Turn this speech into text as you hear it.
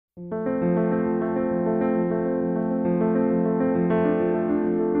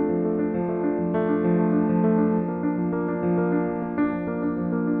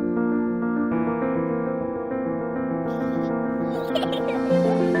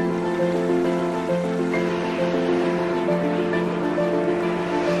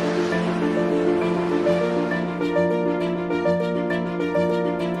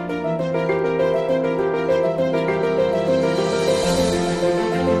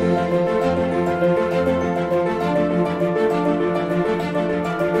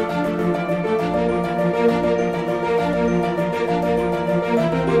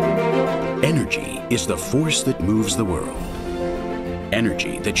Energy is the force that moves the world.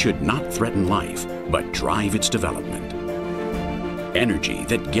 Energy that should not threaten life, but drive its development. Energy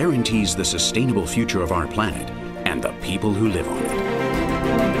that guarantees the sustainable future of our planet and the people who live on it.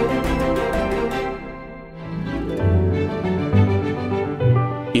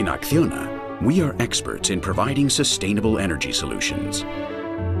 In ACCIONA, we are experts in providing sustainable energy solutions.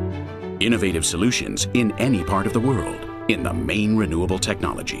 Innovative solutions in any part of the world in the main renewable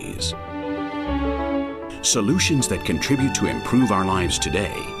technologies. Solutions that contribute to improve our lives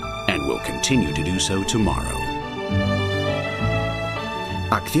today and will continue to do so tomorrow.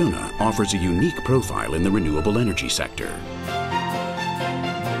 ACCIONA offers a unique profile in the renewable energy sector.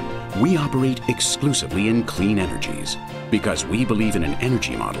 We operate exclusively in clean energies because we believe in an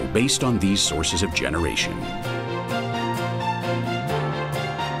energy model based on these sources of generation.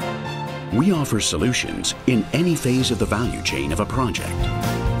 We offer solutions in any phase of the value chain of a project.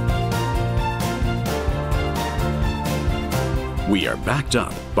 We are backed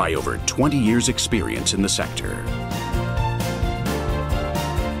up by over 20 years' experience in the sector.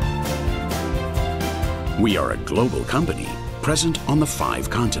 We are a global company present on the 5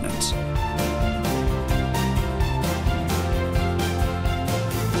 continents.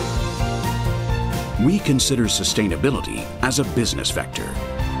 We consider sustainability as a business vector.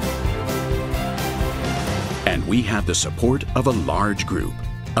 And we have the support of a large group,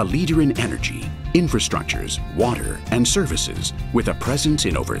 a leader in energy, infrastructures, water, and services with a presence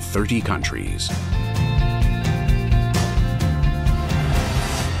in over 30 countries.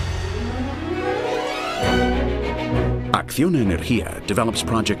 ACCIONA Energy develops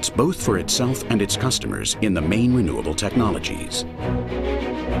projects both for itself and its customers in the main renewable technologies.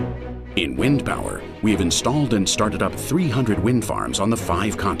 In wind power, we have installed and started up 300 wind farms on the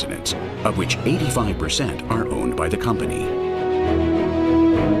 5 continents, of which 85% are owned by the company.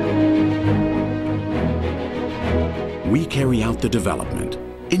 We carry out the development,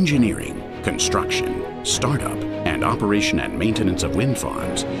 engineering, construction, startup, and operation and maintenance of wind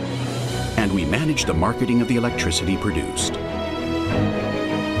farms, and we manage the marketing of the electricity produced.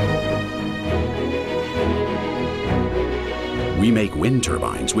 We make wind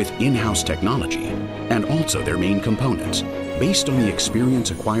turbines with in-house technology and also their main components, based on the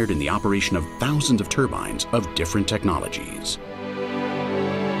experience acquired in the operation of thousands of turbines of different technologies.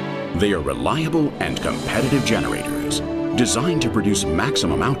 They are reliable and competitive generators, designed to produce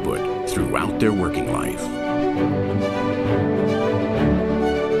maximum output throughout their working life.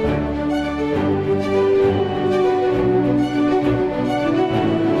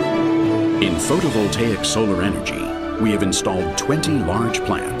 In photovoltaic solar energy, we have installed 20 large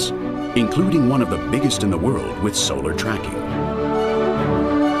plants, including one of the biggest in the world with solar tracking.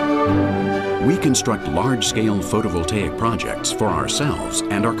 We construct large-scale photovoltaic projects for ourselves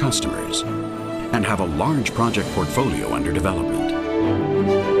and our customers, and have a large project portfolio under development.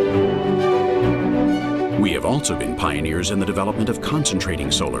 We have also been pioneers in the development of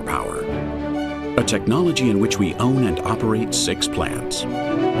concentrating solar power, a technology in which we own and operate 6 plants.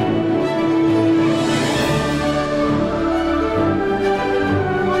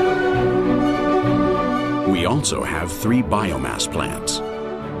 We also have 3 biomass plants,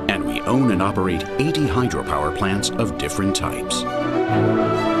 and we own and operate 80 hydropower plants of different types.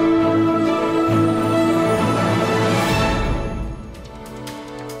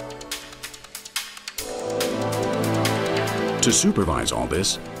 To supervise all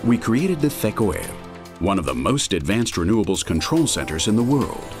this, we created the FECOER, one of the most advanced renewables control centers in the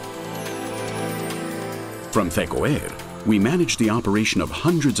world. From FECOER, we manage the operation of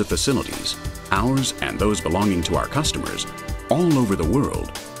hundreds of facilities, ours and those belonging to our customers, all over the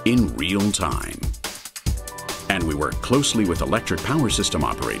world in real time. And we work closely with electric power system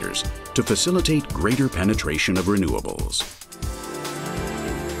operators to facilitate greater penetration of renewables.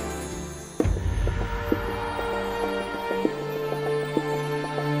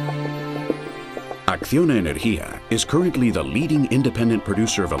 ACCIONA Energy is currently the leading independent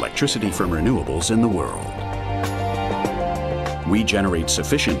producer of electricity from renewables in the world. We generate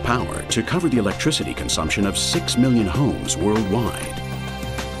sufficient power to cover the electricity consumption of 6 million homes worldwide.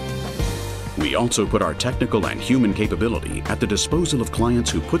 We also put our technical and human capability at the disposal of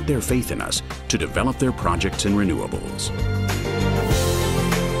clients who put their faith in us to develop their projects in renewables.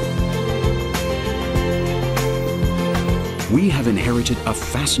 We have inherited a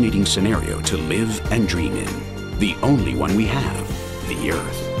fascinating scenario to live and dream in, the only one we have, the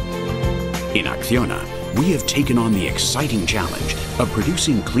Earth. In ACCIONA, we have taken on the exciting challenge of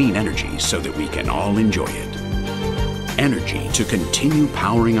producing clean energy so that we can all enjoy it. Energy to continue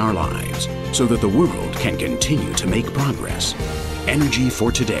powering our lives so that the world can continue to make progress. Energy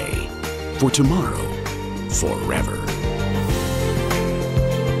for today, for tomorrow, forever.